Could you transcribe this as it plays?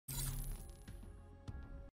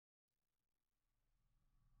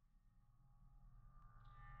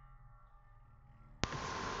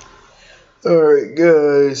Alright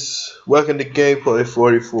guys, welcome to Gameplay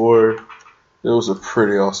 44. It was a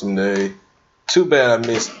pretty awesome day. Too bad I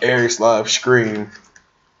missed Eric's live stream.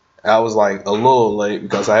 I was like a little late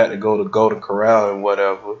because I had to go to Golden Corral and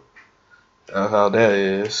whatever. How that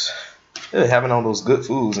is. They're having all those good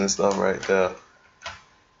foods and stuff right there.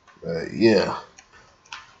 But yeah.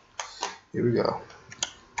 Here we go.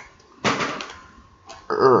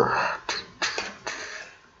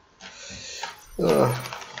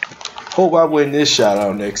 Hope I win this shout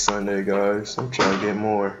out next Sunday, guys. I'm trying to get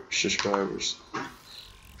more subscribers.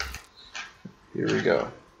 Here we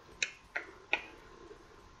go.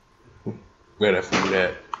 Ready for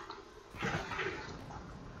that.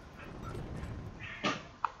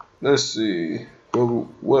 Let's see.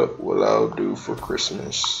 What will I do for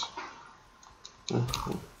Christmas?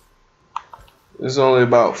 There's only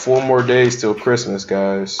about 4 more days till Christmas,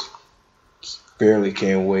 guys. Barely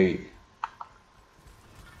can't wait.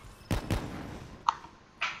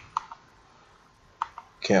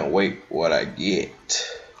 Can't wait what I get.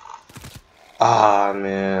 Ah,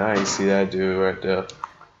 man, I didn't see that dude right there.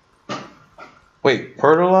 Wait,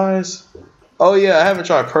 Pertalize? Oh yeah, I haven't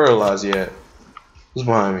tried Pertalize yet. Who's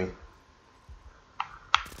behind me?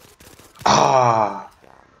 Ah,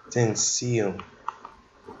 didn't see him.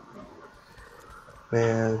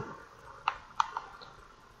 Man,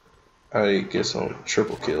 I need to get some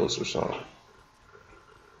triple kills or something.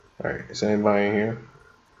 Alright, is anybody in here?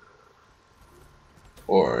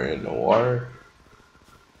 Or in the water?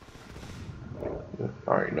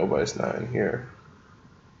 Alright, nobody's not in here.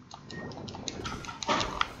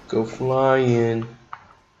 Go flying.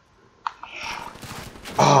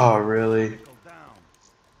 Oh, really?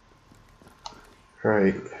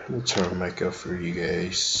 Alright, let me turn my mic up for you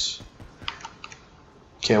guys.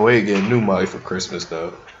 Can't wait to get a new mic for Christmas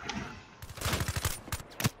though.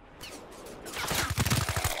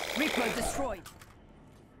 Reaper destroyed.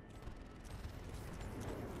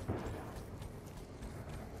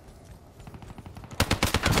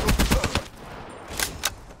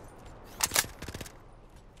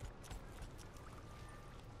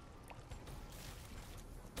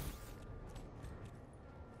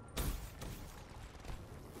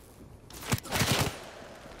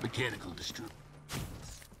 Mechanical destroy.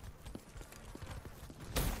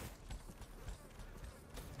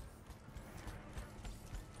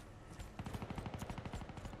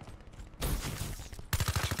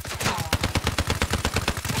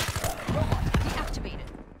 Deactivated.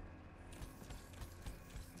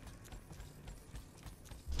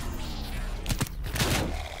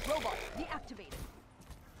 Robot deactivated.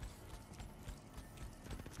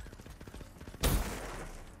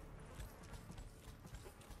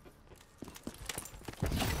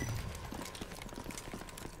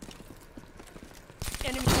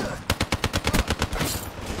 Enemy.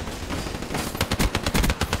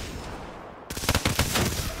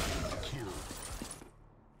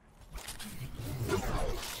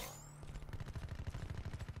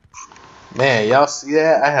 Man, y'all see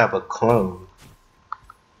that? I have a clone.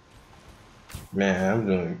 Man, I'm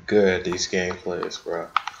doing good at these gameplays, bro.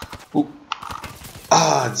 Ooh.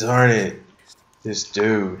 Ah, darn it. This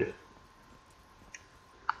dude.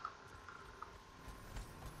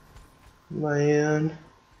 Man.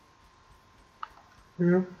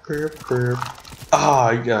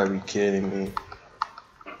 Ah, you gotta be kidding me.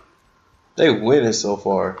 They winning so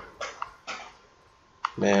far.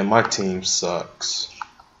 Man, my team sucks.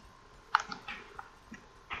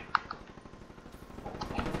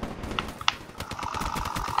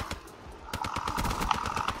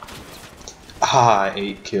 Ah,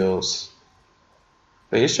 8 kills.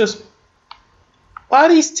 But it's just, why are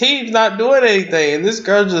these teams not doing anything and this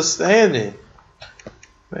girl's just standing?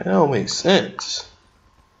 Man, that don't make sense.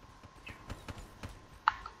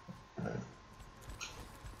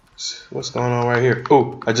 What's going on right here?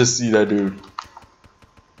 Oh, I just see that dude.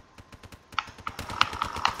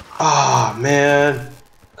 Ah, man.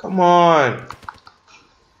 Come on.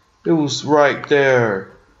 It was right there.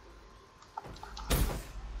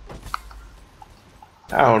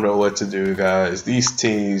 I don't know what to do, guys. These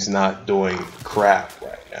teams not doing crap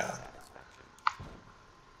right now.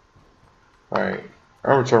 Alright, I'm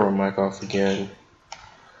gonna turn my mic off again.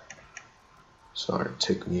 Sorry to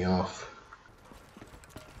tick me off.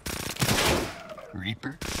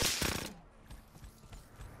 Reaper.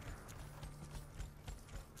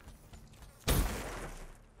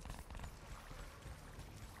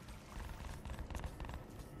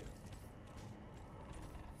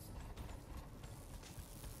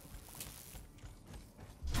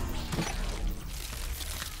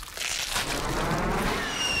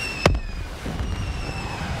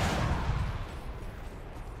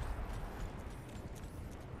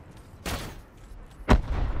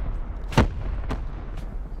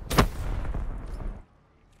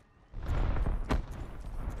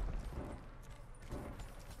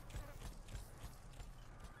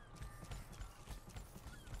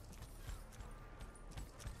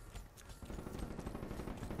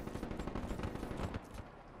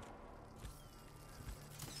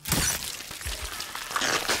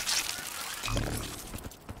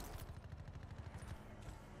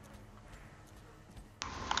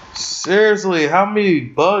 Seriously, how many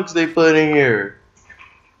bugs they put in here?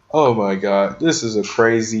 Oh my god, this is a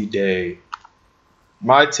crazy day.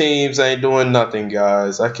 My teams ain't doing nothing,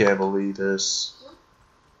 guys. I can't believe this.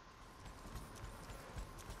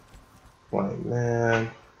 Like, man.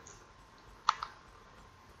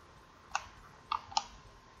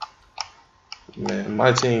 Man,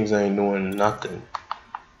 my teams ain't doing nothing.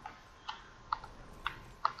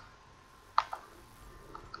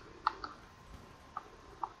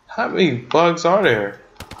 How many bugs are there?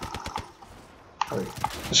 Like,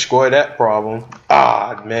 destroy that problem.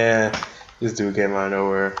 Ah, man. This dude came out of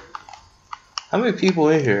nowhere. How many people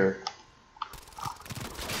in here?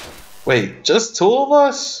 Wait, just 2 of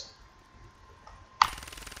us?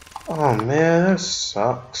 Oh, man, that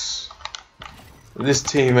sucks. This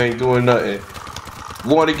team ain't doing nothing.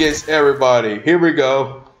 One against everybody. Here we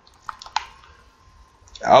go.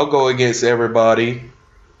 I'll go against everybody.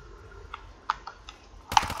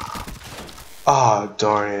 Ah,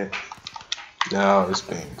 darn it. Now this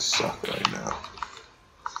thing sucks right now.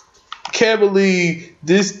 Can't believe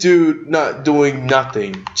this dude not doing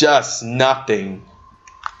nothing. Just nothing.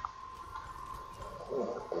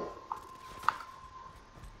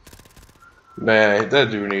 Man,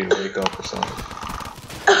 that dude need to wake up or something.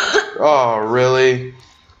 Oh, really?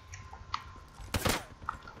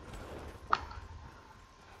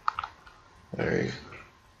 Alright.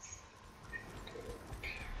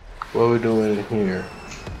 What are we doing in here?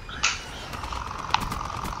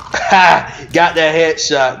 Ha! Got that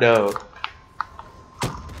headshot though.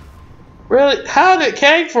 Really? How did it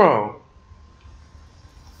came from?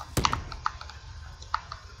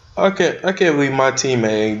 I can't believe my teammate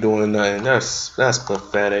ain't doing nothing. That's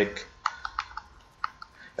pathetic.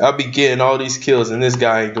 I'll be getting all these kills and this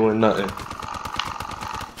guy ain't doing nothing.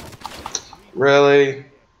 Really?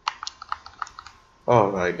 Oh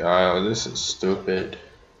my god, this is stupid.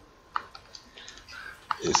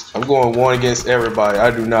 I'm going 1 against everybody.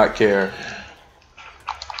 I do not care.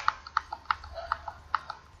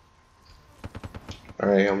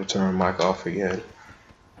 Alright, I'm gonna turn my mic off again.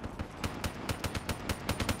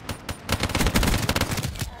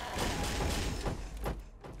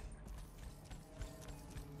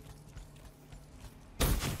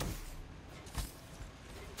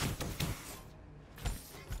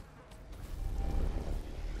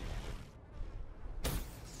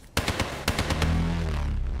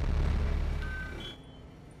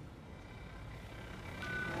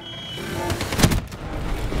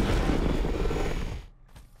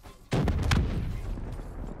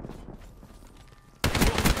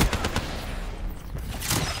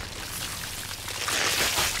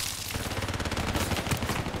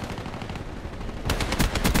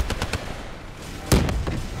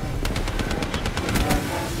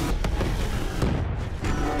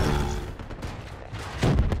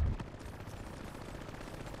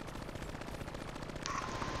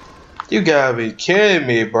 You gotta be kidding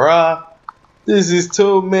me, bruh. This is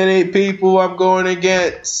too many people I'm going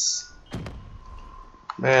against.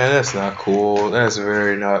 Man, that's not cool. That's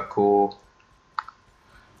very not cool.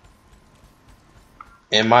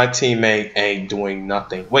 And my teammate ain't doing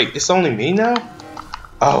nothing. Wait, it's only me now?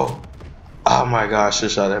 Oh. Oh my gosh, I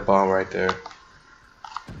just shot that bomb right there.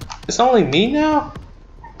 It's only me now?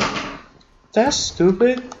 That's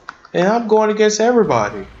stupid. And I'm going against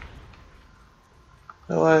everybody.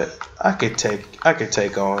 You know what? I could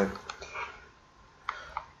take on.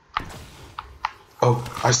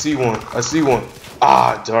 Oh, I see one. I see one.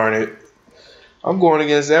 Ah, darn it. I'm going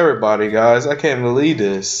against everybody, guys. I can't believe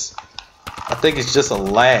this. I think it's just a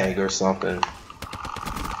lag or something.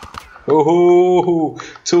 Ooh,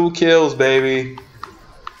 2 kills, baby.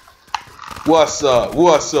 What's up?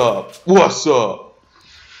 What's up? What's up?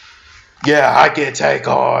 Yeah, I can take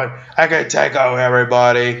on. I can take on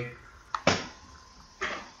everybody.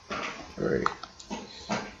 Alright.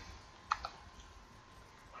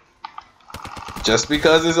 Just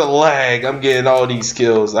because it's a lag, I'm getting all these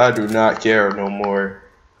kills. I do not care no more.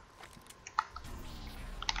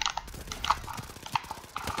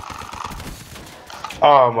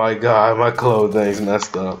 Oh my god, my clothing's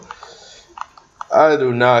messed up. I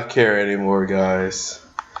do not care anymore, guys.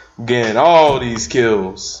 I'm getting all these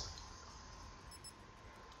kills.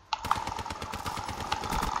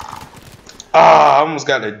 Ah, I almost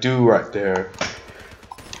got a do right there.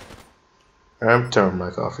 I'm turning my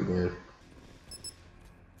mic off again.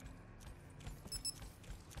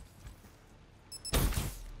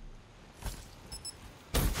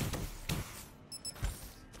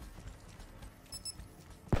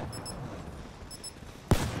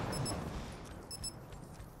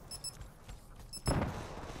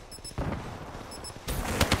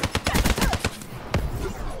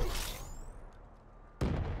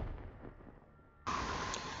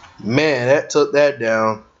 Man, that took that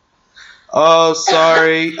down. Oh,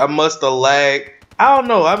 sorry. I must have lagged. I don't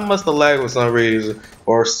know. I must have lagged for some reason,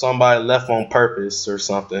 or somebody left on purpose or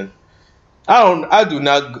something. I do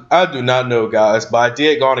not know, guys. But I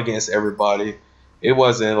did go on against everybody. It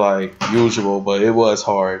wasn't like usual, but it was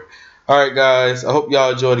hard. All right, guys. I hope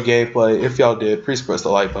y'all enjoyed the gameplay. If y'all did, please press the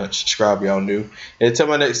like button, subscribe, y'all new. And until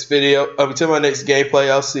my next video, until my next gameplay,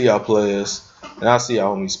 I'll see y'all players, and I'll see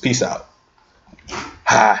y'all homies. Peace out.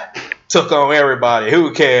 Ha! Took on everybody.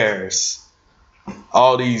 Who cares?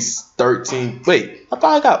 All these 13. Wait, I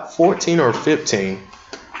thought I got 14 or 15.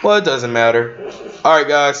 Well, it doesn't matter. All right,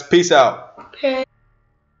 guys. Peace out.